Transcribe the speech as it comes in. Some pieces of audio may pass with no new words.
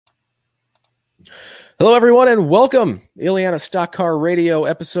Hello, everyone, and welcome. Ileana Stock Car Radio,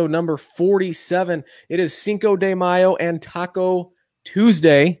 episode number 47. It is Cinco de Mayo and Taco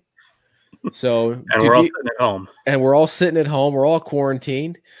Tuesday. So, and we're all sitting at home. And we're all sitting at home. We're all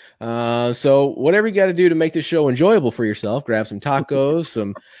quarantined. So, whatever you got to do to make this show enjoyable for yourself, grab some tacos,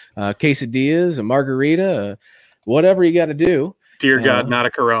 some quesadillas, a margarita, whatever you got to do. Dear God, not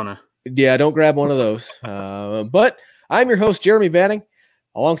a Corona. Yeah, don't grab one of those. But I'm your host, Jeremy Banning.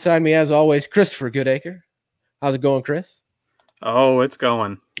 Alongside me, as always, Christopher Goodacre. How's it going, Chris? Oh, it's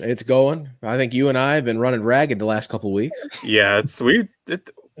going. It's going. I think you and I have been running ragged the last couple of weeks. Yeah,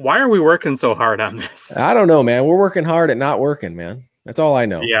 why are we working so hard on this? I don't know, man. We're working hard at not working, man. That's all I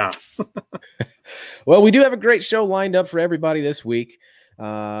know. Yeah. Well, we do have a great show lined up for everybody this week.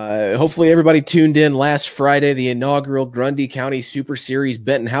 Hopefully everybody tuned in last Friday, the inaugural Grundy County Super Series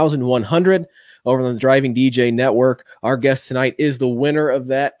Bentonhausen 100 over on the Driving DJ Network. Our guest tonight is the winner of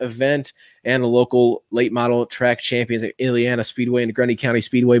that event and the local late model track champions at Ileana Speedway and Grundy County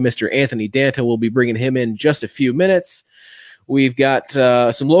Speedway, Mr. Anthony Danta. We'll be bringing him in just a few minutes. We've got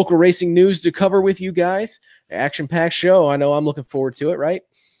some local racing news to cover with you guys. Action-packed show. I know I'm looking forward to it, right?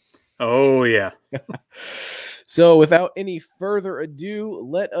 Oh, yeah. So without any further ado,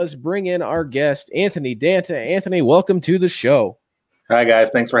 let us bring in our guest, Anthony Danta. Anthony, welcome to the show. Hi, guys.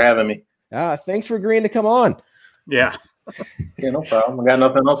 Thanks for having me. Thanks for agreeing to come on. Yeah. Yeah, no problem. I got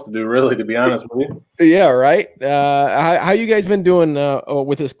nothing else to do, really, to be honest with you. Yeah, right. How you guys been doing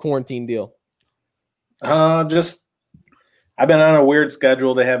with this quarantine deal? I've been on a weird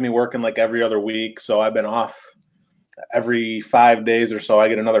schedule. They have me working like every other week, so I've been off every 5 days or so. I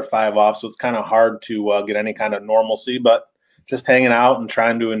get another 5 off, so it's kind of hard to get any kind of normalcy, but just hanging out and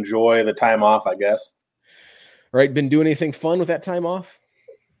trying to enjoy the time off, I guess. Right. Been doing anything fun with that time off?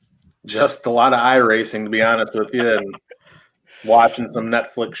 Just a lot of iRacing, to be honest with you, and watching some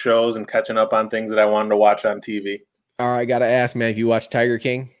Netflix shows and catching up on things that I wanted to watch on TV. All right, got to ask, man, have you watched Tiger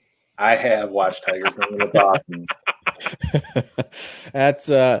King? I have watched Tiger King. It's awesome.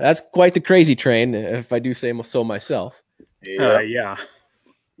 That's quite the crazy train, if I do say so myself. Yeah.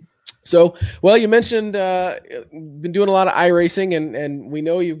 So, well, you mentioned been doing a lot of iRacing, and we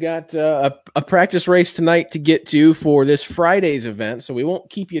know you've got a practice race tonight to get to for this Friday's event, so we won't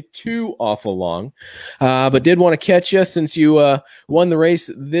keep you too awful long, but did want to catch you since you won the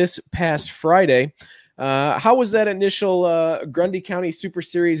race this past Friday. How was that initial Grundy County Super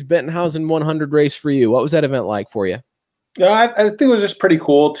Series Bentonhausen 100 race for you? What was that event like for you? I think it was just pretty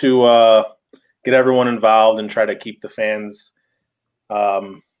cool to get everyone involved and try to keep the fans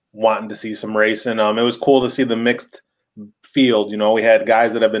wanting to see some racing. It was cool to see the mixed field. You know, we had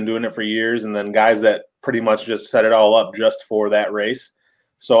guys that have been doing it for years and then guys that pretty much just set it all up just for that race.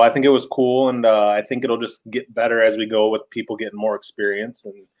 So I think it was cool, and I think it'll just get better as we go with people getting more experience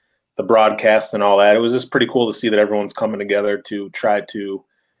and the broadcasts and all that. It was just pretty cool to see that everyone's coming together to try to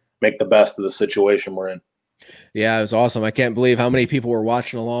make the best of the situation we're in. Yeah, it was awesome. I can't believe how many people were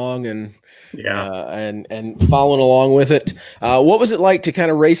watching along and following along with it. What was it like to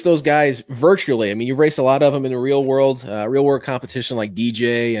kind of race those guys virtually? I mean, you raced a lot of them in the real world competition like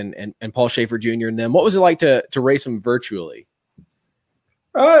DJ and Paul Schaefer Jr. and them. What was it like to race them virtually?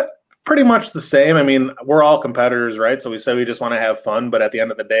 Pretty much the same. I mean, we're all competitors, right? So we say we just want to have fun, but at the end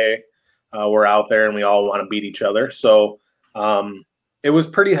of the day, we're out there and we all want to beat each other. So it was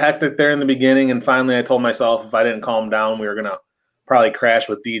pretty hectic there in the beginning, and finally I told myself if I didn't calm down, we were going to probably crash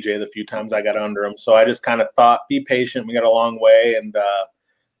with DJ the few times I got under him. So I just kind of thought, be patient. We got a long way, and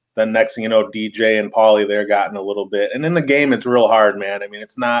then next thing you know, DJ and Paulie there got in a little bit. And in the game, it's real hard, man. I mean,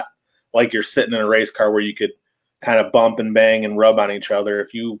 it's not like you're sitting in a race car where you could kind of bump and bang and rub on each other.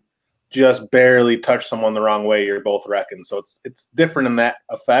 If you just barely touch someone the wrong way, you're both wrecking. So it's different in that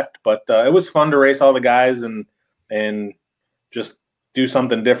effect, but it was fun to race all the guys and just do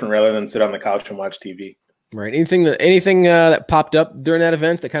something different rather than sit on the couch and watch TV. Right. Anything that popped up during that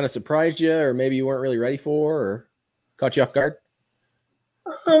event that kind of surprised you, or maybe you weren't really ready for, or caught you off guard?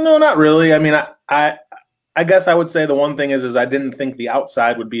 No, not really. I mean, I guess I would say the one thing is I didn't think the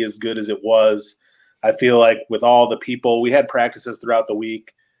outside would be as good as it was. I feel like with all the people, we had practices throughout the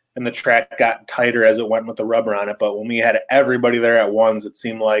week, and the track got tighter as it went with the rubber on it. But when we had everybody there at once, it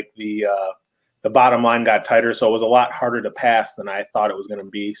seemed like the bottom line got tighter, so it was a lot harder to pass than I thought it was going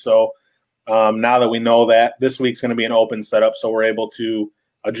to be. So now that we know that, this week's going to be an open setup, so we're able to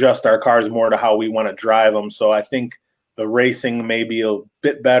adjust our cars more to how we want to drive them. So I think the racing may be a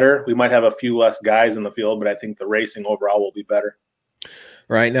bit better. We might have a few less guys in the field, but I think the racing overall will be better.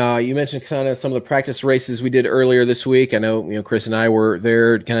 Right now, you mentioned kind of some of the practice races we did earlier this week. I know, Chris and I were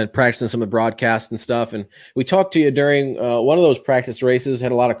there kind of practicing some of the broadcasts and stuff. And we talked to you during one of those practice races,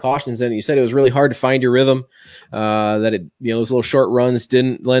 had a lot of cautions in it. You said it was really hard to find your rhythm, that those little short runs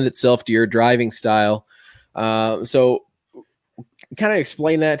didn't lend itself to your driving style. So kind of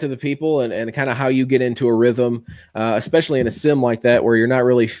explain that to the people and kind of how you get into a rhythm, especially in a sim like that, where you're not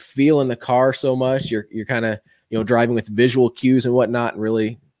really feeling the car so much. You're kind of, driving with visual cues and whatnot, and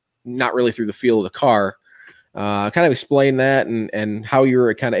really not really through the feel of the car. Kind of explain that and how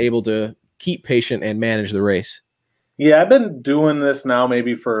you're kind of able to keep patient and manage the race. Yeah, I've been doing this now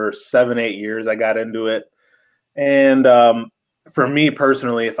maybe for 7-8 years. I got into it. And for me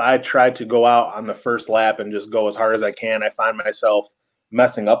personally, if I try to go out on the first lap and just go as hard as I can, I find myself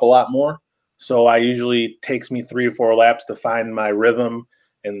messing up a lot more. So I usually takes me 3 or 4 laps to find my rhythm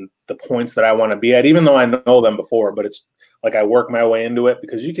and the points that I want to be at, even though I know them before, but it's like I work my way into it,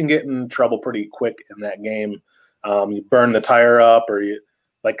 because you can get in trouble pretty quick in that game. You burn the tire up, or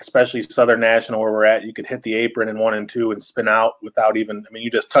especially Southern National where we're at, you could hit the apron in 1 and 2 and spin out without even, you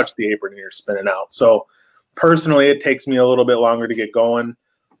just touch the apron and you're spinning out. So personally, it takes me a little bit longer to get going.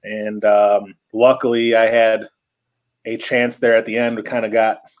 And luckily I had a chance there at the end to kind of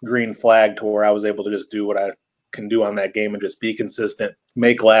got green flag to where I was able to just do what I can do on that game and just be consistent,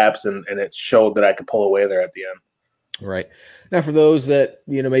 make laps, and it showed that I could pull away there at the end. Right. Now, for those that,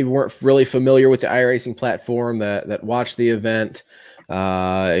 maybe weren't really familiar with the iRacing platform, that watched the event,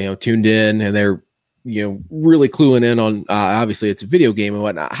 tuned in, and they're, really cluing in on, obviously it's a video game and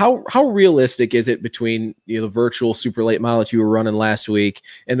whatnot. How realistic is it between, the virtual super late model that you were running last week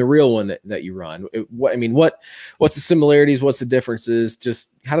and the real one that you run? What's the similarities? What's the differences?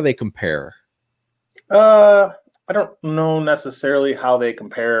 Just how do they compare? I don't know necessarily how they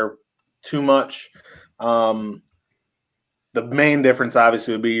compare too much. The main difference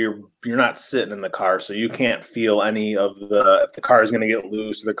obviously would be you're not sitting in the car, so you can't feel any of if the car is going to get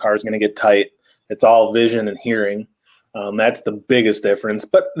loose or the car is going to get tight. It's all vision and hearing. That's the biggest difference.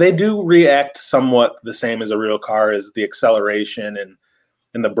 But they do react somewhat the same as a real car, as the acceleration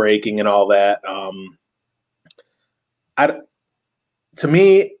and the braking and all that. To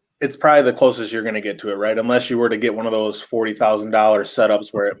me, it's probably the closest you're going to get to it, right? Unless you were to get one of those $40,000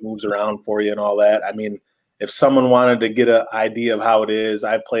 setups where it moves around for you and all that. If someone wanted to get an idea of how it is,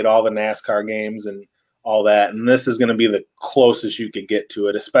 I've played all the NASCAR games and all that, and this is going to be the closest you could get to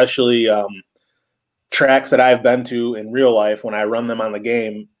it, especially tracks that I've been to in real life. When I run them on the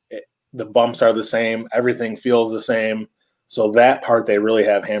game, the bumps are the same. Everything feels the same. So that part they really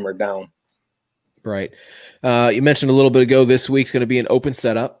have hammered down. Right. You mentioned a little bit ago, this week's going to be an open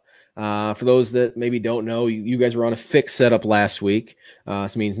setup. For those that maybe don't know, you guys were on a fixed setup last week. So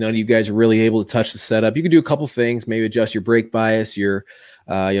it means none of you guys are really able to touch the setup. You can do a couple things, maybe adjust your brake bias, your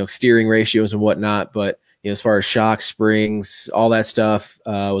steering ratios and whatnot. But as far as shocks, springs, all that stuff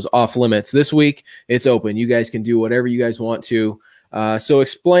was off limits. This week, it's open. You guys can do whatever you guys want to. So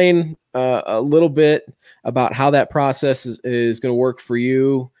explain a little bit about how that process is going to work for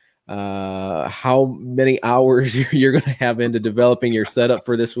you. How many hours you're going to have into developing your setup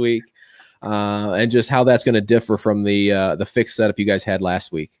for this week, and just how that's going to differ from the fixed setup you guys had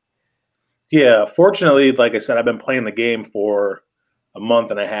last week. Yeah, fortunately, like I said, I've been playing the game for a month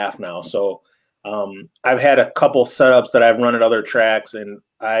and a half now. So I've had a couple setups that I've run at other tracks, and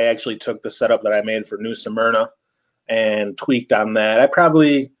I actually took the setup that I made for New Smyrna and tweaked on that. I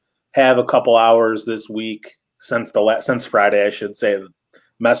probably have a couple hours this week since Friday, I should say,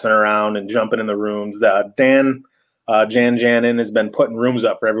 messing around and jumping in the rooms. Dan Janin has been putting rooms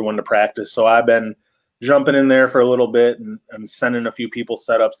up for everyone to practice. So I've been jumping in there for a little bit and sending a few people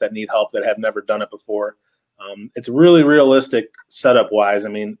setups that need help that have never done it before. It's really realistic setup wise.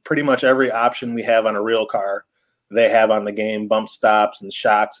 Pretty much every option we have on a real car, they have on the game: bump stops and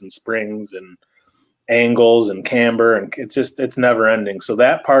shocks and springs and angles and camber. And it's never ending. So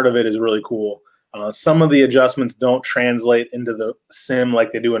that part of it is really cool. Some of the adjustments don't translate into the sim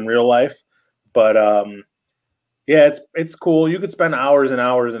like they do in real life, but yeah, it's cool. You could spend hours and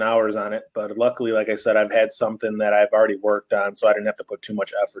hours and hours on it, but luckily, like I said, I've had something that I've already worked on, so I didn't have to put too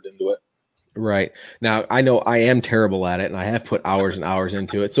much effort into it. Right. Now, I know I am terrible at it, and I have put hours and hours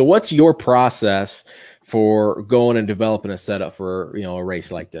into it. So what's your process for going and developing a setup for, a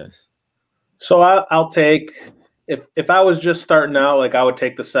race like this? So I'll take, if I was just starting out, I would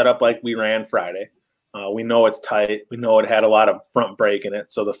take the setup like we ran Friday. We know it's tight. We know it had a lot of front brake in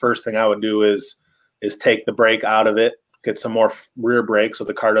it. So the first thing I would do is take the brake out of it, get some more rear brake so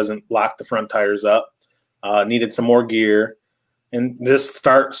the car doesn't lock the front tires up. Needed some more gear, and just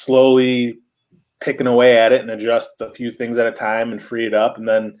start slowly picking away at it and adjust a few things at a time and free it up. And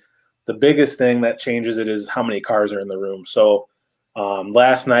then the biggest thing that changes it is how many cars are in the room. So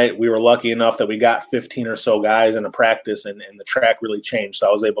last night we were lucky enough that we got 15 or so guys in a practice, and the track really changed. So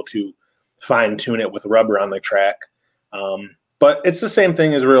I was able to fine tune it with rubber on the track. But it's the same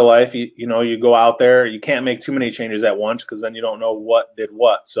thing as real life. You go out there, you can't make too many changes at once because then you don't know what did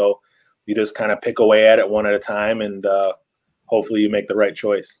what. So you just kind of pick away at it one at a time, and hopefully you make the right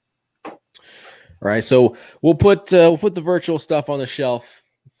choice. All right, so we'll put the virtual stuff on the shelf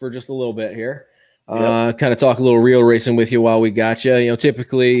for just a little bit here. Kind of talk a little real racing with you while we got you.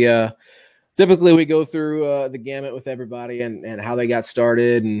 Typically we go through the gamut with everybody and how they got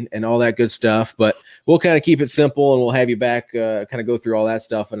started and all that good stuff. But we'll kind of keep it simple, and we'll have you back kind of go through all that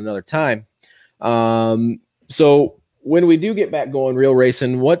stuff at another time. So when we do get back going real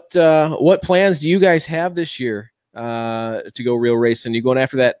racing, what plans do you guys have this year? To go real racing? You going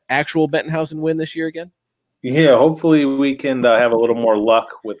after that actual Bentonhausen win this year again? Yeah, hopefully we can have a little more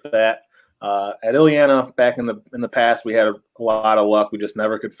luck with that. At Ileana, back in the past, we had a lot of luck. We just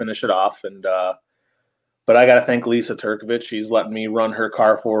never could finish it off. And but I got to thank Lisa Turkovich. She's letting me run her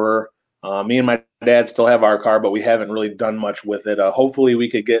car for her. Me and my dad still have our car, but we haven't really done much with it. Hopefully we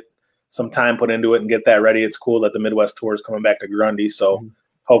could get some time put into it and get that ready. It's cool that the Midwest Tour is coming back to Grundy, so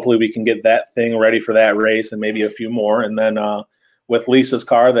hopefully we can get that thing ready for that race and maybe a few more. And then with Lisa's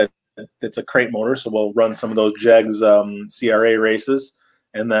car, it's a crate motor, so we'll run some of those Jegs CRA races.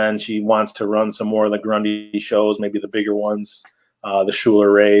 And then she wants to run some more of the Grundy shows, maybe the bigger ones, the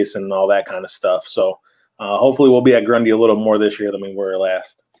Schuler race and all that kind of stuff. So hopefully we'll be at Grundy a little more this year than we were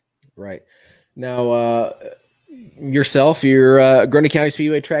last. Right. Now, yourself, you're a Grundy County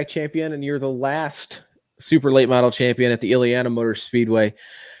Speedway track champion, and you're the last super late model champion at the Ileana Motor Speedway.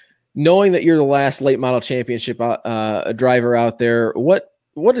 Knowing that you're the last late model championship driver out there, what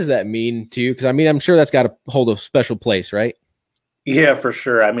does that mean to you? Because I'm sure that's got to hold a special place, right? Yeah, for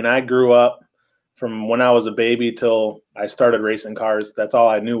sure. I grew up from when I was a baby till I started racing cars. That's all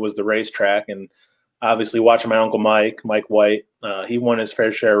I knew was the racetrack, and obviously watching my uncle Mike White, he won his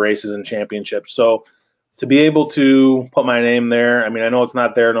fair share of races and championships. So to be able to put my name there, I know it's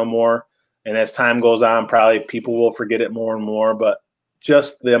not there no more. And as time goes on, probably people will forget it more and more. But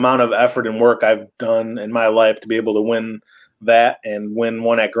just the amount of effort and work I've done in my life to be able to win that and win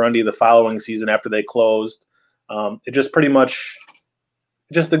one at Grundy the following season after they closed, it just pretty much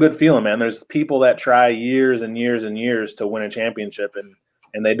just a good feeling, man. There's people that try years and years and years to win a championship,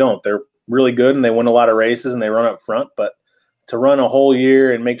 and they don't. They're really good, and they win a lot of races, and they run up front. But to run a whole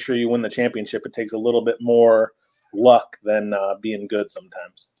year and make sure you win the championship, it takes a little bit more luck than being good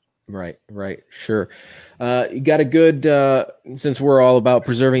sometimes. Right, sure. You got a good, since we're all about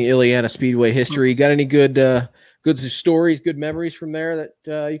preserving Ileana Speedway history, you got any good stories, good memories from there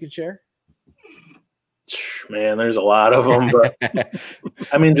that you can share? Man, there's a lot of them, but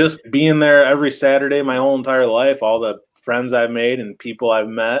just being there every Saturday my whole entire life, all the friends I've made and people I've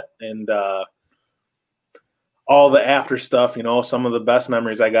met, and all the after stuff, some of the best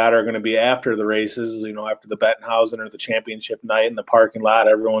memories I got are going to be after the races, after the Bettenhausen or the championship night in the parking lot,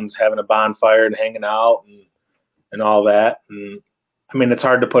 everyone's having a bonfire and hanging out and all that. And it's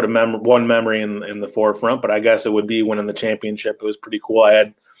hard to put one memory in the forefront, but I guess it would be winning the championship. It was pretty cool. I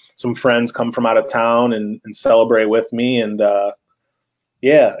had some friends come from out of town and celebrate with me. And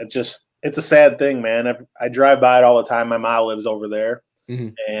it's a sad thing, man. I drive by it all the time. My mom lives over there,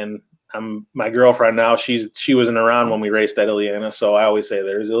 and my girlfriend now, she wasn't around when we raced at Ileana. So I always say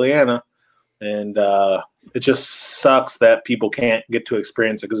there's Ileana, and it just sucks that people can't get to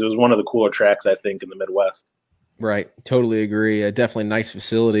experience it because it was one of the cooler tracks, I think, in the Midwest. Right. Totally agree. Definitely nice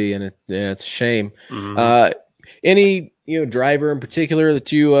facility, and it's a shame. Any driver in particular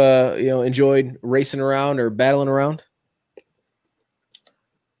that you enjoyed racing around or battling around?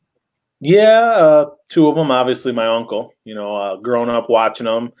 Yeah, two of them. Obviously, my uncle. Growing up watching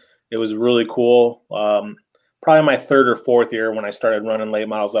them, it was really cool. Probably my third or fourth year when I started running late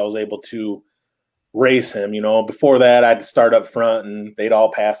models, I was able to race him. Before that, I'd start up front and they'd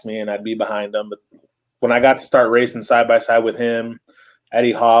all pass me and I'd be behind them. But when I got to start racing side by side with him,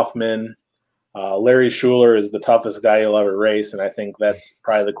 Eddie Hoffman, Larry Schuler is the toughest guy you'll ever race, and I think that's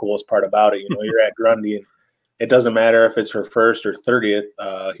probably the coolest part about it. You're at Grundy, and it doesn't matter if it's her first or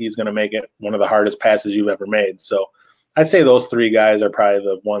 30th. He's going to make it one of the hardest passes you've ever made. So I'd say those three guys are probably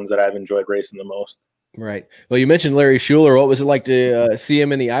the ones that I've enjoyed racing the most. Right. Well, you mentioned Larry Schuler. What was it like to see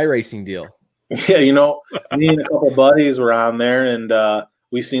him in the iRacing deal? Yeah, me and a couple of buddies were on there, and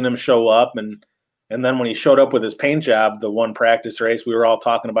we seen him show up, and then when he showed up with his paint job, the one practice race, we were all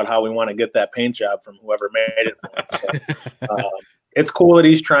talking about how we want to get that paint job from whoever made it for him. So, it's cool that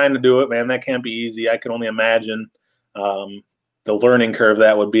he's trying to do it, man. That can't be easy. I can only imagine the learning curve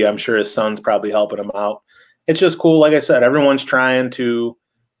that would be. I'm sure his son's probably helping him out. It's just cool. Like I said, everyone's trying to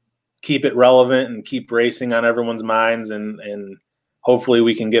keep it relevant and keep racing on everyone's minds, and hopefully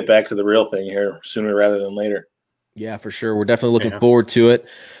we can get back to the real thing here sooner rather than later. Yeah, for sure. We're definitely looking forward to it.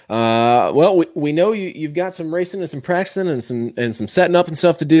 Well, we know you've got some racing and some practicing and some setting up and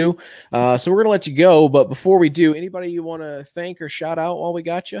stuff to do. So we're going to let you go. But before we do, anybody you want to thank or shout out while we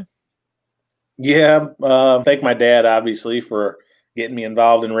got you? Yeah, thank my dad, obviously, for getting me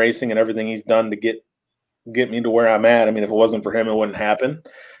involved in racing and everything he's done to get me to where I'm at. I mean, if it wasn't for him, it wouldn't happen.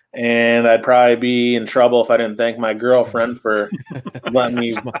 And I'd probably be in trouble if I didn't thank my girlfriend for letting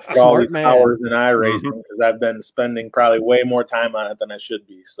me put all these hours in iRacing, because I've been spending probably way more time on it than I should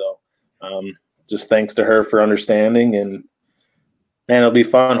be. So just thanks to her for understanding, and man, it'll be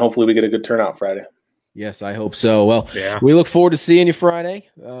fun. Hopefully we get a good turnout Friday. Yes, I hope so. Well, we look forward to seeing you Friday.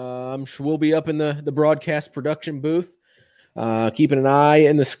 I'm sure we'll be up in the broadcast production booth, keeping an eye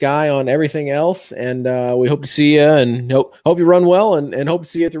in the sky on everything else. And we hope to see you, and hope you run well, and hope to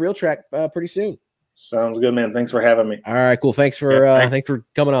see you at the real track pretty soon. Sounds good, man. Thanks for having me. All right, cool. Thanks for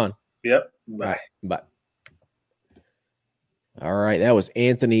coming on. Yep. Bye. Right, bye. All right, that was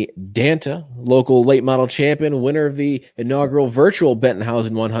Anthony Danta, local late model champion, winner of the inaugural virtual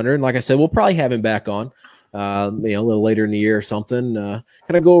Bentonhausen 100. Like I said, we'll probably have him back on, a little later in the year or something. Kind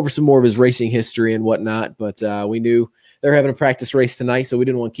of go over some more of his racing history and whatnot. But we knew they're having a practice race tonight, so we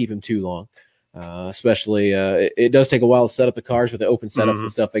didn't want to keep him too long. Especially, it does take a while to set up the cars with the open setups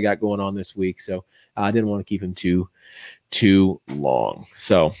and stuff they got going on this week. So I didn't want to keep him too long.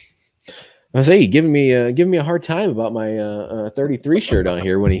 So. I was giving me a hard time about my 33 shirt on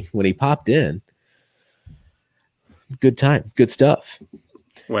here when he popped in. Good time, good stuff.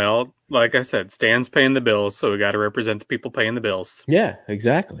 Well, like I said, Stan's paying the bills, so we got to represent the people paying the bills. Yeah,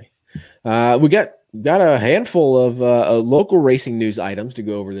 exactly. We got a handful of local racing news items to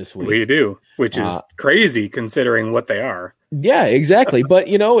go over this week. We do, which is crazy considering what they are. Yeah, exactly. But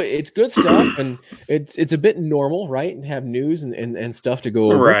it's good stuff, and it's a bit normal, right? And have news and stuff to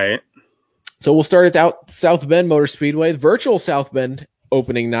go over, right? So we'll start at South Bend Motor Speedway. The virtual South Bend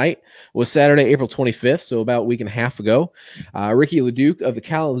opening night was Saturday, April 25th, so about a week and a half ago. Ricky LeDuc of the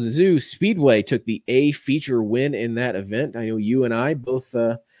Kalamazoo Speedway took the A feature win in that event. I know you and I both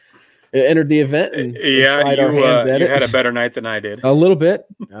entered the event and tried our hands at it. You had a better night than I did. A little bit.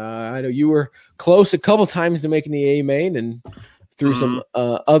 I know you were close a couple times to making the A main, and through some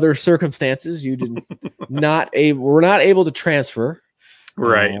other circumstances, you were not able to transfer.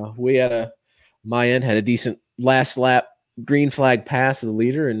 Right. We had my end had a decent last lap green flag pass of the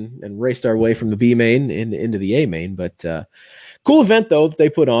leader and raced our way from the B main into the A main. But cool event though that they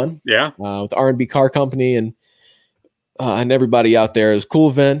put on. Yeah. With R&B Car Company and everybody out there. It was a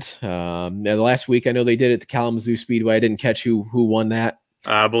cool event. Last week I know they did it at the Kalamazoo Speedway. I didn't catch who won that.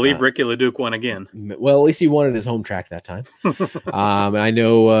 I believe Ricky LeDuc won again. Well, at least he won at his home track that time. And I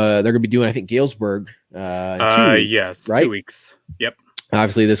know they're going to be doing, I think, Galesburg in 2 weeks. Yes, right? 2 weeks. Yep.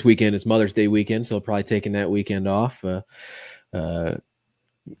 Obviously, this weekend is Mother's Day weekend, so probably taking that weekend off.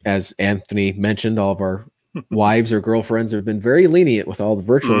 As Anthony mentioned, all of our wives or girlfriends have been very lenient with all the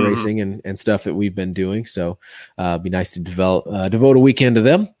virtual racing and stuff that we've been doing. So it'd be nice to devote a weekend to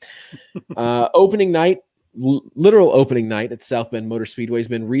them. Opening night, literal opening night at South Bend Motor Speedway has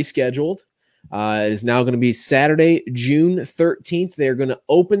been rescheduled. It is now going to be Saturday, June 13th. They're going to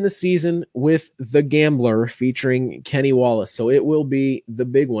open the season with The Gambler featuring Kenny Wallace. So it will be the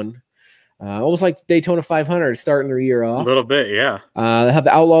big one. Almost like Daytona 500 starting their year off. A little bit, yeah. They have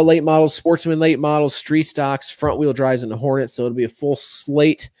the Outlaw late models, Sportsman late models, street stocks, front wheel drives, and the Hornets. So it'll be a full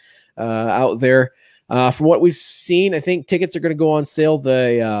slate out there. From what we've seen, I think tickets are going to go on sale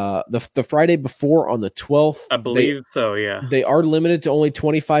the Friday before on the 12th. I believe so, yeah. They are limited to only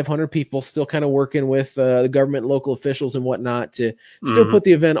 2,500 people, still kind of working with the government, local officials and whatnot to still put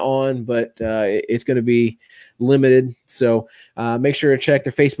the event on, but it's going to be limited. So make sure to check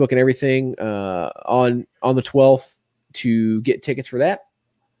their Facebook and everything on the 12th to get tickets for that.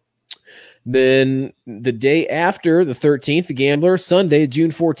 Then the day after, the 13th, the Gambler, Sunday,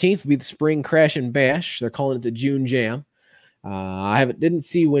 June 14th, will be the Spring Crash and Bash. They're calling it the June Jam. I didn't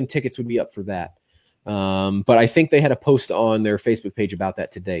see when tickets would be up for that. But I think they had a post on their Facebook page about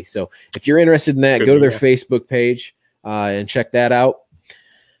that today. So if you're interested in that, go to their Facebook page and check that out.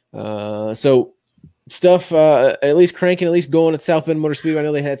 So stuff at least cranking, at least going at South Bend Motor Speedway. I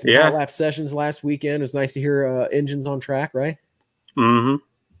know they had some hot lap sessions last weekend. It was nice to hear engines on track, right? Mm-hmm.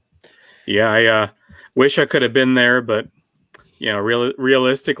 Yeah, I wish I could have been there, but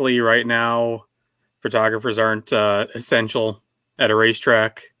realistically, right now, photographers aren't essential at a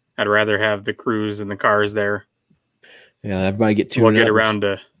racetrack. I'd rather have the crews and the cars there. Yeah, everybody get tuned. We'll get around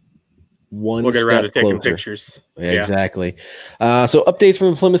to taking closer. pictures. Yeah, exactly. So updates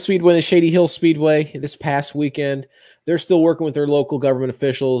from Plymouth Speedway and Shady Hill Speedway this past weekend. They're still working with their local government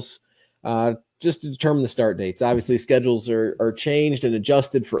officials just to determine the start dates. Obviously, schedules are changed and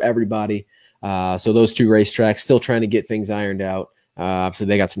adjusted for everybody. So those two racetracks still trying to get things ironed out. So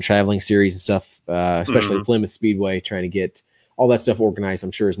they got some traveling series and stuff, especially Plymouth Speedway, trying to get all that stuff organized.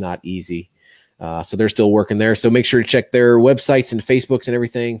 I'm sure is not easy. So they're still working there. So make sure to check their websites and Facebooks and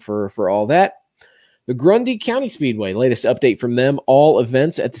everything for all that. The Grundy County Speedway, latest update from them. All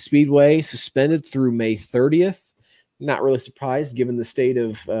events at the Speedway suspended through May 30th. Not really surprised given the state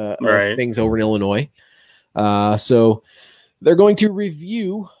of things over in Illinois. So they're going to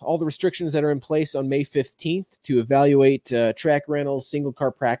review all the restrictions that are in place on May 15th to evaluate track rentals, single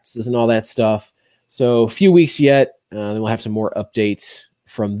car practices, and all that stuff. So a few weeks yet. Then we'll have some more updates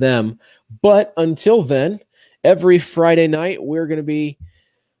from them. But until then, every Friday night, we're going to be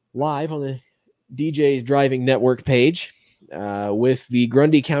live on the DJ's Driving Network page with the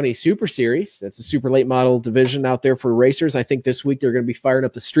Grundy County Super Series. That's a super late model division out there for racers. I think this week they're going to be firing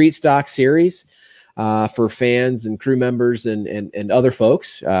up the Street Stock Series for fans and crew members and other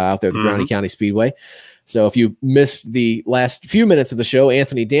folks out there at the Grundy County Speedway. So if you missed the last few minutes of the show,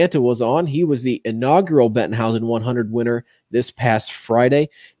 Anthony Danta was on. He was the inaugural Bettenhausen 100 winner this past Friday.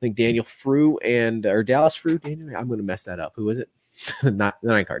 I think Dallas Frew. I'm going to mess that up. Who is it? Not the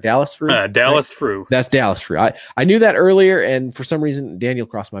 9 car. Dallas Frew? Dallas Frew. That's Dallas Frew. I knew that earlier, and for some reason, Daniel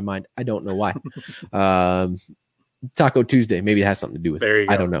crossed my mind. I don't know why. Taco Tuesday. Maybe it has something to do with it.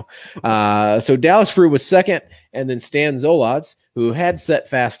 I don't know. So Dallas Frew was second, and then Stan Zolodz, who had set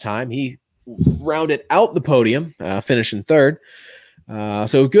fast time, he rounded out the podium, finishing third.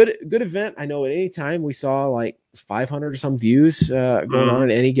 So good event. I know at any time we saw like 500 or some views going on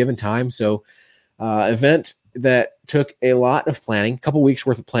at any given time. So event that took a lot of planning, a couple weeks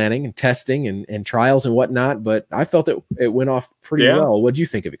worth of planning and testing and trials and whatnot. But I felt it went off pretty well. What do you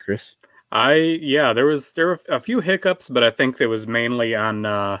think of it, Chris? There were a few hiccups, but I think it was mainly on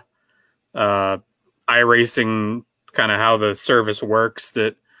iRacing, kind of how the service works,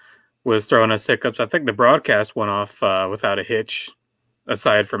 that was throwing us hiccups. I think the broadcast went off without a hitch,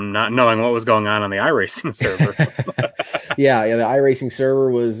 aside from not knowing what was going on the iRacing server. yeah, the iRacing server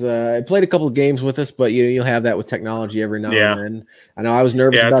was it played a couple of games with us, but you'll have that with technology every now and then. I know I was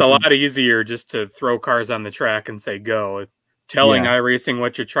nervous. Yeah, it's a lot easier just to throw cars on the track and say go. Telling iRacing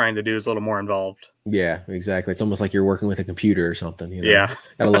what you're trying to do is a little more involved. Yeah, exactly. It's almost like you're working with a computer or something. Yeah,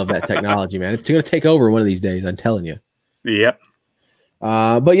 gotta love that technology, man. It's gonna take over one of these days. I'm telling you. Yep.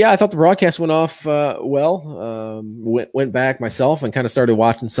 But yeah, I thought the broadcast went off well. Went back myself and kind of started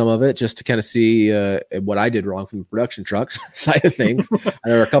watching some of it just to kind of see what I did wrong from the production trucks side of things.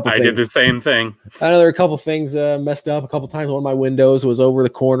 There were a couple. I did the same thing. I know there were a couple things messed up. A couple times, one of my windows was over the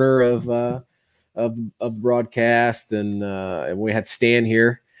corner of broadcast, and we had Stan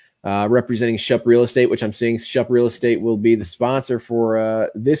here representing Shup Real Estate, which I'm seeing Shup Real Estate will be the sponsor for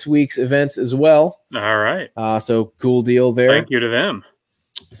this week's events as well. All right. So cool deal there. Thank you to them.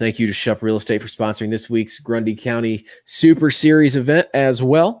 Thank you to Shup Real Estate for sponsoring this week's Grundy County Super Series event as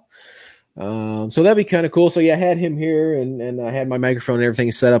well. So that'd be kind of cool. So yeah, I had him here and I had my microphone and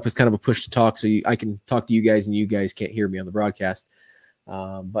everything set up as kind of a push to talk. So I can talk to you guys and you guys can't hear me on the broadcast.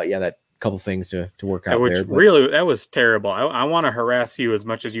 But yeah, that couple things to work out there. Really, that was terrible. I want to harass you as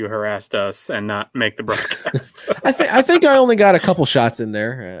much as you harassed us and not make the broadcast. I think I only got a couple shots in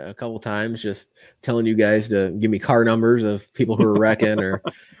there, a couple times, just telling you guys to give me car numbers of people who are wrecking or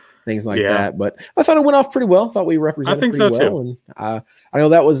things like that. But I thought it went off pretty well. Thought we represented pretty well. Too. And I know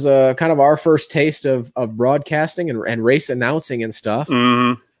that was kind of our first taste of broadcasting and race announcing and stuff.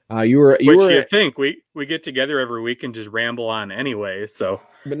 Mm-hmm. You think we get together every week and just ramble on anyway, so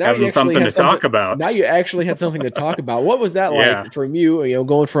but now having something to talk about. Now you actually had something to talk about. What was that like from you?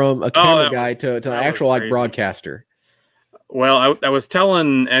 Going from a camera guy to an actual like broadcaster. Well, I was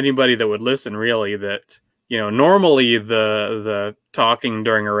telling anybody that would listen really that normally the talking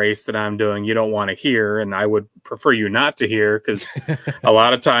during a race that I'm doing you don't want to hear, and I would prefer you not to hear because a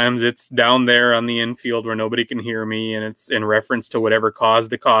lot of times it's down there on the infield where nobody can hear me, and it's in reference to whatever caused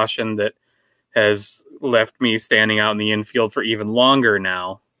the caution that has left me standing out in the infield for even longer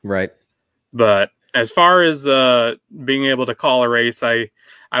now. Right. But as far as being able to call a race, I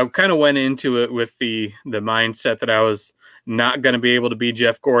kind of went into it with the mindset that I was not going to be able to be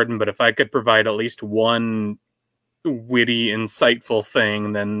Jeff Gordon, but if I could provide at least one witty, insightful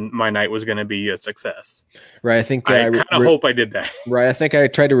thing, then my night was going to be a success. Right. I think I kind of hope I did that. Right. I think I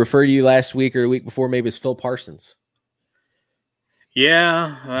tried to refer to you last week or the week before. Maybe it's Phil Parsons.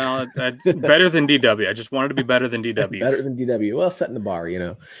 Yeah, well, better than DW. I just wanted to be better than DW. Better than DW. Well, setting the bar,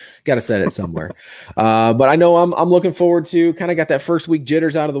 got to set it somewhere. But I know I'm looking forward to kind of got that first week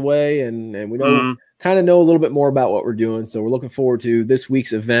jitters out of the way, and we know kind of know a little bit more about what we're doing. So we're looking forward to this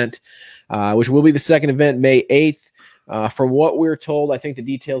week's event, which will be the second event, May 8th. From what we're told, I think the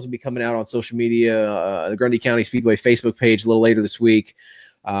details will be coming out on social media, the Grundy County Speedway Facebook page a little later this week.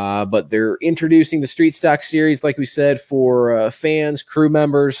 But they're introducing the Street Stock Series, like we said, for fans, crew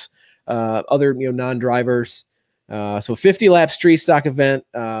members, other non-drivers. So 50-lap Street Stock event.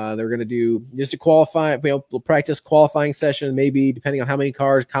 They're going to do just a qualify. We'll practice qualifying session, maybe depending on how many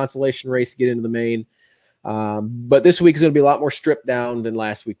cars, consolation race to get into the main. But this week is going to be a lot more stripped down than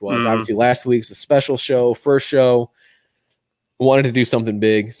last week was. Obviously, last week's a special show, first show. Wanted to do something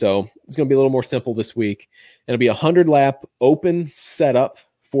big, so it's going to be a little more simple this week. It'll be a 100-lap open setup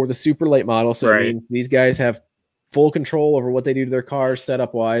for the super late model. So I mean, these guys have full control over what they do to their cars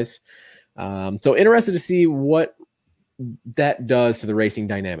setup wise. So interested to see what that does to the racing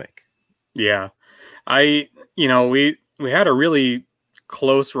dynamic. Yeah. We had a really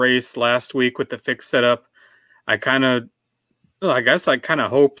close race last week with the fixed setup. I guess I kind of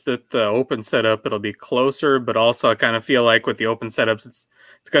hope that the open setup, it'll be closer, but also I kind of feel like with the open setups, it's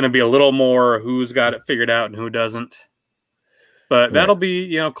going to be a little more who's got it figured out and who doesn't. But that'll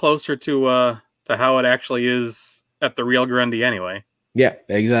be, closer to how it actually is at the real Grundy anyway. Yeah,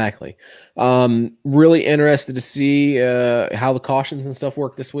 exactly. Really interested to see how the cautions and stuff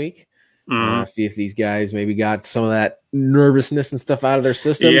work this week. See if these guys maybe got some of that nervousness and stuff out of their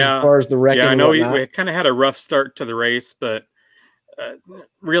systems as far as the wrecking. Yeah, I know we kind of had a rough start to the race, but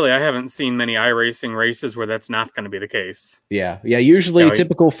really I haven't seen many iRacing races where that's not going to be the case. Yeah. Usually a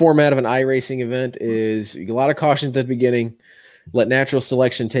typical format of an iRacing event is a lot of cautions at the beginning, let natural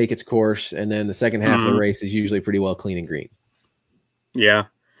selection take its course, and then the second half of the race is usually pretty well clean and green. Yeah.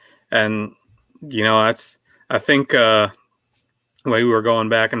 And, I think we were going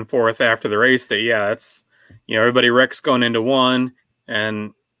back and forth after the race that, it's, everybody wrecks going into one,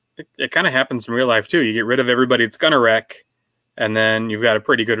 and it kind of happens in real life too. You get rid of everybody that's going to wreck, and then you've got a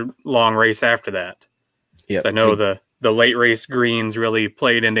pretty good long race after that. Yeah. I know the late race greens really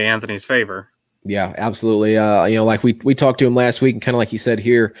played into Anthony's favor. Yeah, absolutely. Like we talked to him last week, and kind of like he said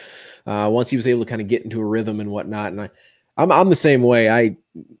here, once he was able to kind of get into a rhythm and whatnot. And I'm the same way.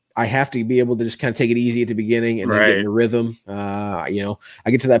 I have to be able to just kind of take it easy at the beginning and then get in a rhythm. I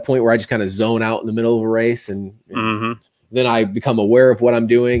get to that point where I just kind of zone out in the middle of a race, and then I become aware of what I'm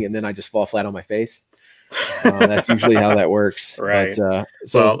doing, and then I just fall flat on my face. That's usually how that works. Right.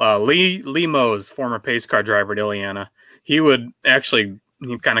 But, Lee Mose, former pace car driver at Ileana, he would actually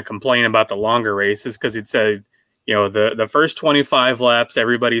kind of complain about the longer races because he'd say, the first 25 laps,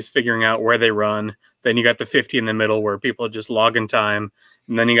 everybody's figuring out where they run. Then you got the 50 in the middle where people are just logging time.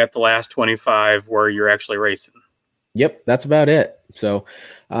 And then you got the last 25 where you're actually racing. Yep, that's about it. So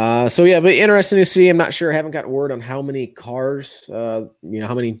but interesting to see. I'm not sure. I haven't got word on how many cars, how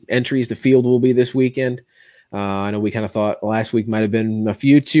many entries the field will be this weekend. I know we kind of thought last week might have been a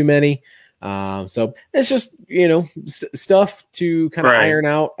few too many. So it's just, stuff to kind of iron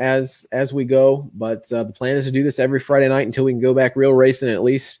out as we go. But the plan is to do this every Friday night until we can go back real racing. At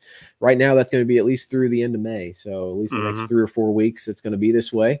least right now, that's going to be at least through the end of May. So at least the next 3 or 4 weeks, it's going to be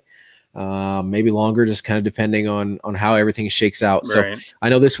this way. Maybe longer, just kind of depending on how everything shakes out. So I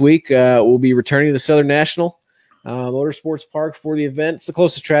know this week we'll be returning to the Southern National Motorsports Park for the event. It's the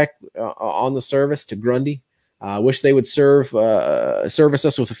closest track on the service to Grundy. I wish they would service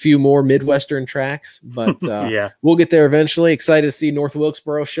us with a few more Midwestern tracks, but we'll get there eventually. Excited to see North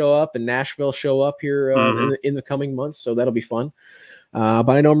Wilkesboro show up and Nashville show up here in the coming months, so that'll be fun. But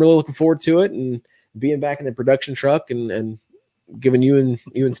I know I'm really looking forward to it and being back in the production truck and giving you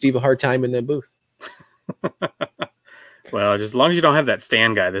and Steve a hard time in that booth. Well, just as long as you don't have that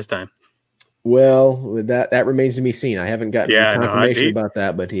Stan guy this time. Well, that remains to be seen. I haven't gotten any confirmation about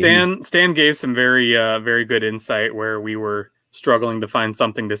that, but Stan gave some very very good insight where we were struggling to find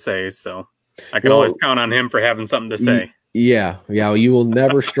something to say. So I can always count on him for having something to say. Yeah. You will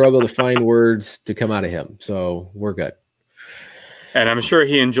never struggle to find words to come out of him. So we're good. And I'm sure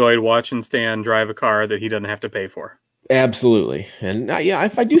he enjoyed watching Stan drive a car that he doesn't have to pay for. Absolutely. And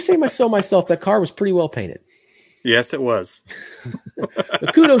if I do say so myself, that car was pretty well painted. Yes, it was.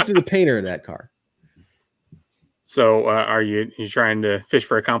 Kudos to the painter of that car. So are you trying to fish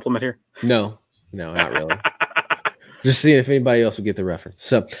for a compliment here? No, not really. Just seeing if anybody else would get the reference.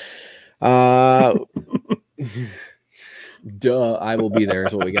 So, duh, I will be there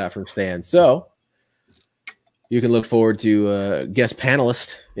is what we got from Stan. So you can look forward to guest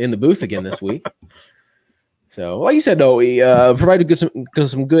panelist in the booth again this week. So, like you said, though, we provided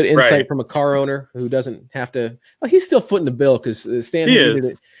some good insight from a car owner who doesn't have to. Well, he's still footing the bill because Stan needed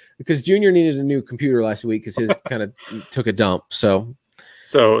it, because Junior needed a new computer last week because his kind of took a dump. So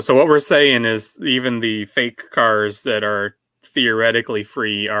what we're saying is even the fake cars that are theoretically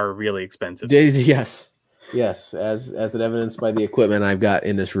free are really expensive. Yes, as evidenced by the equipment I've got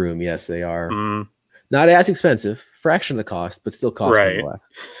in this room. Yes, they are not as expensive, fraction of the cost, but still cost less.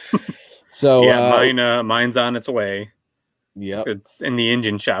 So mine's on its way. Yep. It's in the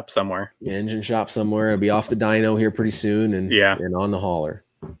engine shop somewhere. It'll be off the dyno here pretty soon and on the hauler.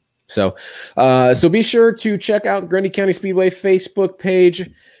 So be sure to check out the Grundy County Speedway Facebook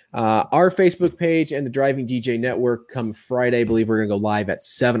page, our Facebook page, and the Driving DJ Network. Come Friday, I believe we're going to go live at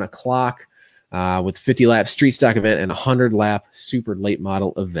 7:00 with 50-lap street stock event and 100-lap super late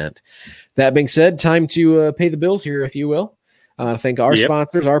model event. That being said, time to pay the bills here, if you will. Thank our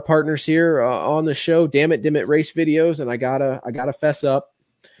sponsors, our partners here on the show. Damn it Race Videos, and I gotta fess up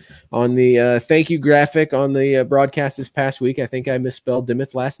on the thank you graphic on the broadcast this past week. I think I misspelled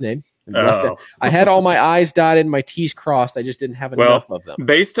Dimmitt's last name. I had all my I's dotted, my T's crossed. I just didn't have enough of them.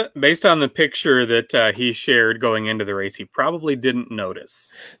 Based on the picture that he shared going into the race, he probably didn't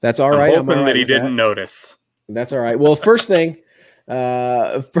notice. That's all right. I'm hoping that he didn't notice. That's all right. Well, first thing.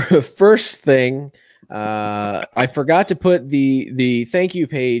 I forgot to put the thank you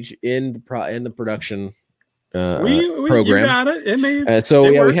page in the production program. You got it. We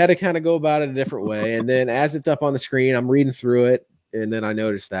had to kind of go about it a different way. And then as it's up on the screen, I'm reading through it, and then I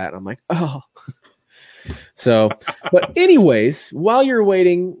noticed that, and I'm like, oh. So, but anyways, while you're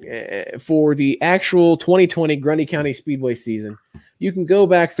waiting for the actual 2020 Grundy County Speedway season, you can go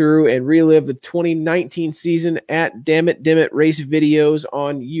back through and relive the 2019 season at Damn It Race Videos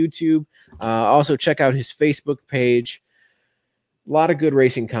on YouTube. Also, check out his Facebook page. A lot of good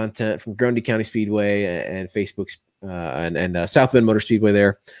racing content from Grundy County Speedway and Facebook's and South Bend Motor Speedway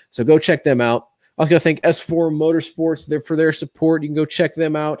there. So go check them out. I was going to thank S4 Motorsports for their support. You can go check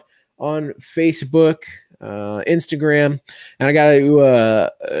them out on Facebook, Instagram. And I got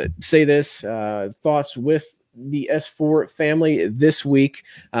to say this, thoughts with the S4 family this week.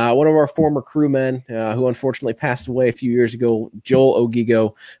 One of our former crewmen who unfortunately passed away a few years ago, Joel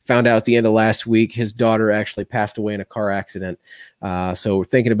Ogigo, found out at the end of last week his daughter actually passed away in a car accident. So we're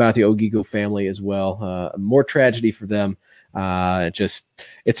thinking about the Ogigo family as well. More tragedy for them.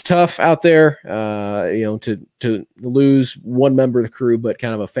 It's tough out there, to lose one member of the crew, but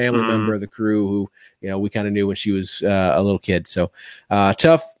kind of a family member of the crew who, we kind of knew when she was a little kid. So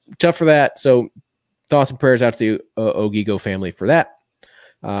tough for that. So thoughts and prayers out to the Ogigo family for that.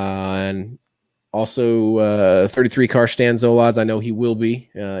 And also 33 car Stan Zolodz. I know he will be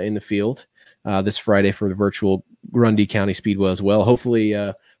in the field this Friday for the virtual Grundy County Speedway as well. Hopefully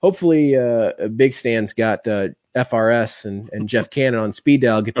Big Stan's got FRS and Jeff Cannon on speed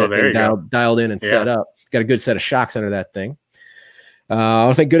dial, get that thing dialed in and set up. Got a good set of shocks under that thing. I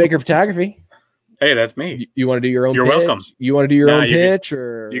want to thank Goodacre Photography. Hey, that's me. You want to do your own You're pitch? welcome. You want to do your own pitch?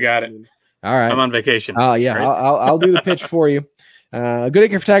 Or you got it. All right. I'm on vacation. Oh, yeah. Right? I'll do the pitch for you.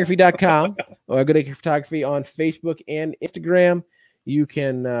 GoodAcrePhotography.com or Goodacre Photography on Facebook and Instagram. You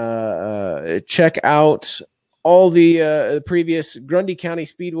can check out all the previous Grundy County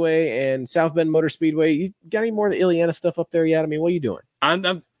Speedway and South Bend Motor Speedway. You got any more of the Ileana stuff up there yet? I mean, what are you doing?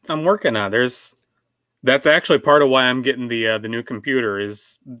 I'm working on. That's actually part of why I'm getting the new computer.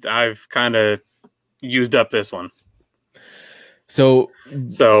 Is I've kind of used up this one. So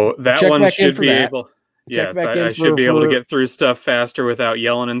that one should be able. Yeah, I should be able to get through stuff faster without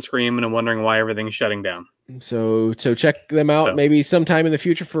yelling and screaming and wondering why everything's shutting down. So check them out maybe sometime in the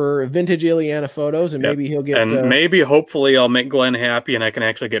future for vintage Ileana photos, and maybe he'll get. And maybe hopefully I'll make Glenn happy, and I can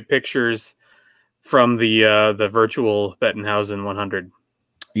actually get pictures from the virtual Bettenhausen 100.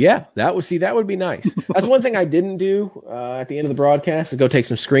 Yeah, that would be nice. That's one thing I didn't do at the end of the broadcast, is go take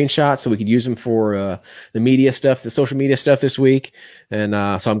some screenshots so we could use them for the media stuff, the social media stuff this week. And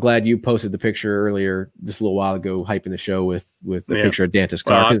so I'm glad you posted the picture earlier, just a little while ago, hyping the show with the picture of Danta's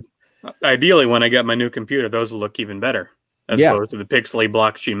car. Ideally, when I get my new computer, those will look even better as opposed to the pixely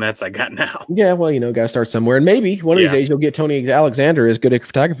block Mets I got now. Yeah, well, got to start somewhere. And maybe one of these days you'll get Tony Alexander his Goodacre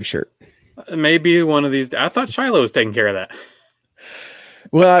Photography shirt. Maybe one of these. I thought Shiloh was taking care of that.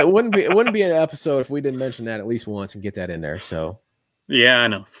 Well, it wouldn't be an episode if we didn't mention that at least once and get that in there. So, yeah, I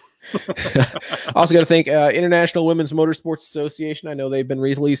know. Also got to thank International Women's Motorsports Association. I know they've been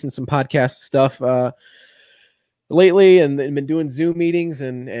releasing some podcast stuff lately and been doing Zoom meetings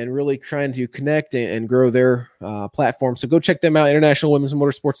and really trying to connect and grow their platform. So go check them out, International Women's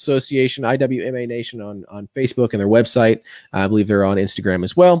Motorsports Association, IWMA Nation on Facebook, and their website. I believe they're on Instagram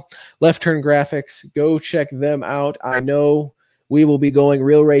as well. Left Turn Graphics, go check them out. I know we will be going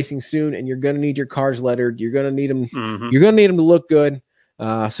real racing soon, and you're going to need your cars lettered. You're going to need them. Mm-hmm. You're going to need them to look good.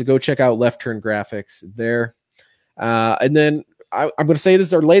 So go check out Left Turn Graphics there. And then I'm going to say this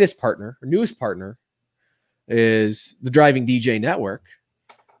is our latest partner, our newest partner, is the Driving DJ Network.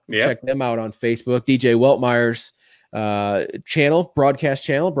 Yep. Check them out on Facebook. DJ Weltmeyer's broadcast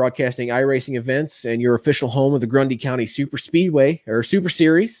channel, broadcasting iRacing events and your official home of the Grundy County Super Speedway or Super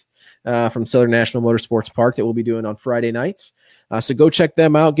Series from Southern National Motorsports Park that we'll be doing on Friday nights. So go check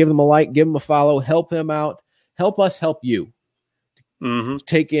them out. Give them a like, give them a follow, help them out. Help us help you. Mm-hmm.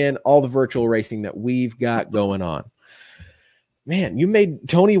 Take in all the virtual racing that we've got going on. Man, you made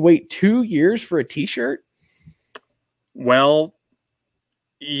Tony wait 2 years for a t-shirt? Well,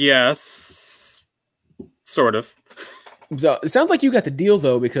 yes, sort of. So it sounds like you got the deal,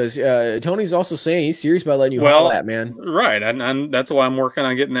 though, because Tony's also saying he's serious about letting you hot lap, man. Right, and that's why I'm working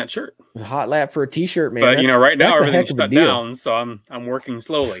on getting that shirt. A hot lap for a t-shirt, man. But, right now everything's shut down, so I'm working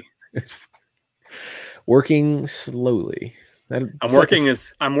slowly. Working slowly. I'm working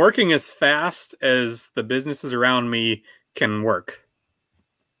as fast as the businesses around me can work.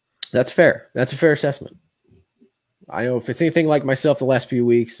 That's fair. That's a fair assessment. I know if it's anything like myself the last few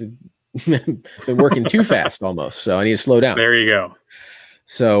weeks, been working too fast almost, so I need to slow down. There you go.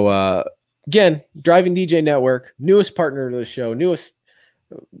 So again, Driving DJ Network, newest partner to the show,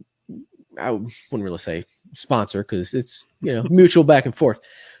 I wouldn't really say sponsor because it's mutual back and forth,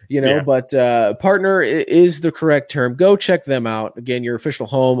 but partner is the correct term. Go check them out. Again, your official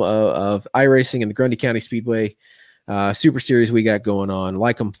home of iRacing and the Grundy County Speedway Super Series we got going on.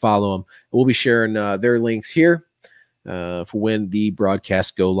 Like them, follow them. We'll be sharing their links here for when the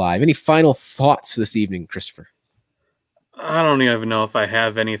broadcasts go live. Any final thoughts this evening, Christopher? I don't even know if I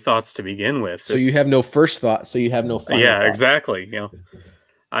have any thoughts to begin with. So you have no first thought, so you have no final thought. Exactly.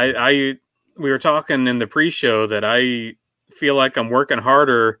 We were talking in the pre-show that I feel like I'm working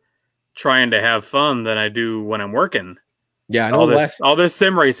harder trying to have fun than I do when I'm working. Yeah, I know. All this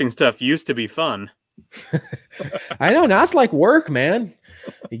sim racing stuff used to be fun. I know. Now it's like work, man.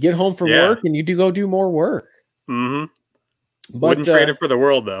 You get home from work and you go do more work. Mm-hmm. But, wouldn't trade it for the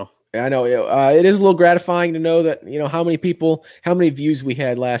world, though. I know it is a little gratifying to know that how many views we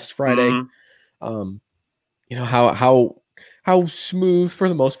had last Friday. Mm-hmm. How smooth for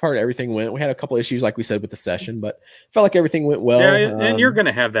the most part everything went. We had a couple issues, like we said, with the session, but felt like everything went well. Yeah, and you're going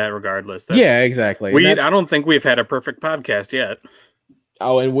to have that regardless. Exactly. I don't think we've had a perfect podcast yet.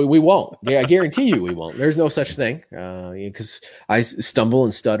 Oh, and we won't. Yeah, I guarantee you we won't. There's no such thing because I stumble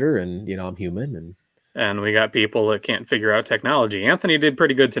and stutter, and I'm human, and we got people that can't figure out technology. Anthony did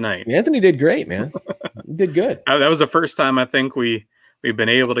pretty good tonight. Anthony did great, man. He did good. That was the first time I think we've been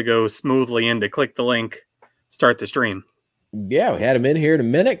able to go smoothly in to click the link, start the stream. Yeah, we had him in here in a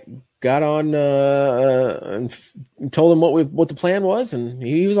minute. Got on and told him what the plan was, and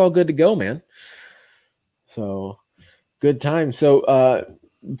he was all good to go, man. So good time. So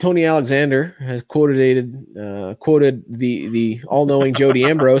Tony Alexander has quoted the all-knowing Jody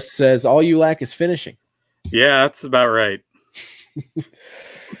Ambrose says, "All you lack is finishing." Yeah, that's about right.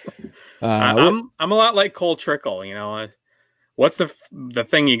 I'm a lot like Cole Trickle. What's the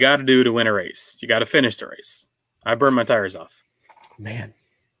thing you got to do to win a race? You got to finish the race. I burned my tires off. Man,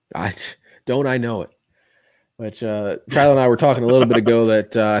 I know it. But Tyler and I were talking a little bit ago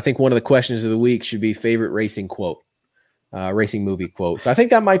that I think one of the questions of the week should be favorite racing quote, racing movie quote. So I think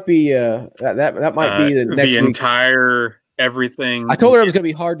that might be that might be the next week's entire everything. I told her it was going to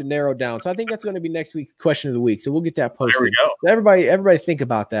be hard to narrow down, so I think that's going to be next week's question of the week. So we'll get that posted. There we go. Everybody, think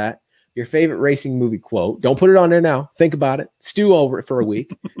about that. Your favorite racing movie quote. Don't put it on there now. Think about it. Stew over it for a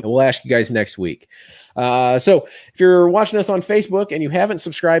week, and we'll ask you guys next week. So if you're watching us on Facebook and you haven't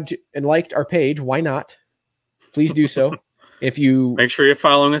subscribed and liked our page, why not? Please do so. If you make sure you're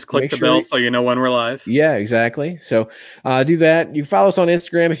following us, click the bell so you know when we're live. Yeah, exactly. So do that. You follow us on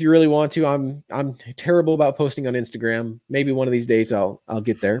Instagram if you really want to. I'm terrible about posting on Instagram. Maybe one of these days I'll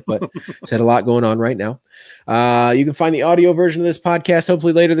get there, but it's had a lot going on right now. You can find the audio version of this podcast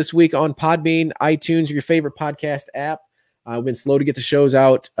hopefully later this week on Podbean, iTunes, or your favorite podcast app. I've been slow to get the shows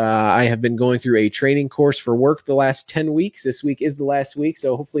out. I have been going through a training course for work the last 10 weeks. This week is the last week,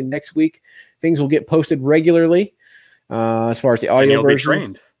 so hopefully next week things will get posted regularly. As far as the audio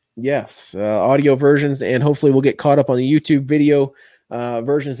versions, yes, audio versions, and hopefully we'll get caught up on the YouTube video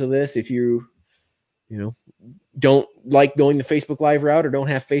versions of this. If you don't like going the Facebook Live route or don't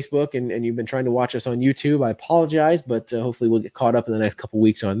have Facebook and you've been trying to watch us on YouTube, I apologize, but hopefully we'll get caught up in the next couple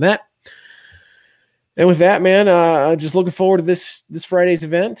weeks on that. And with that, man, just looking forward to this Friday's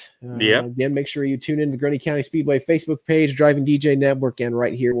event. Again, make sure you tune in to the Grundy County Speedway Facebook page, Driving DJ Network, and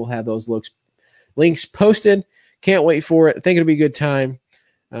right here we'll have those links posted. Can't wait for it. I think it'll be a good time.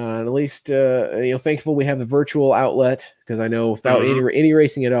 At least, thankful we have the virtual outlet, because I know without any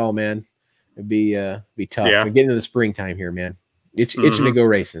racing at all, man, it'd be tough. We're getting into the springtime here, man. Itching to go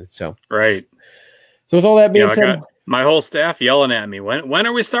racing. So right. So with all that being said, I got my whole staff yelling at me. When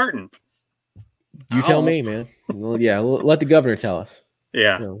are we starting? You tell me, man. Well, let the governor tell us.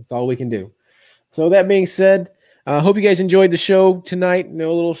 Yeah, that's all we can do. So that being said, hope you guys enjoyed the show tonight. A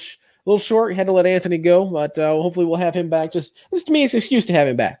little short. Had to let Anthony go, but hopefully we'll have him back. Just to me, it's an excuse to have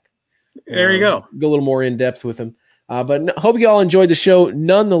him back. There you go. Go a little more in depth with him. But hope you all enjoyed the show.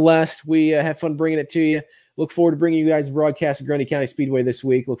 Nonetheless, we had fun bringing it to you. Look forward to bringing you guys a broadcast of Grundy County Speedway this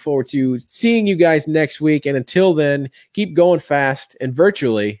week. Look forward to seeing you guys next week. And until then, keep going fast and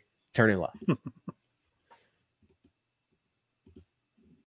virtually turning left.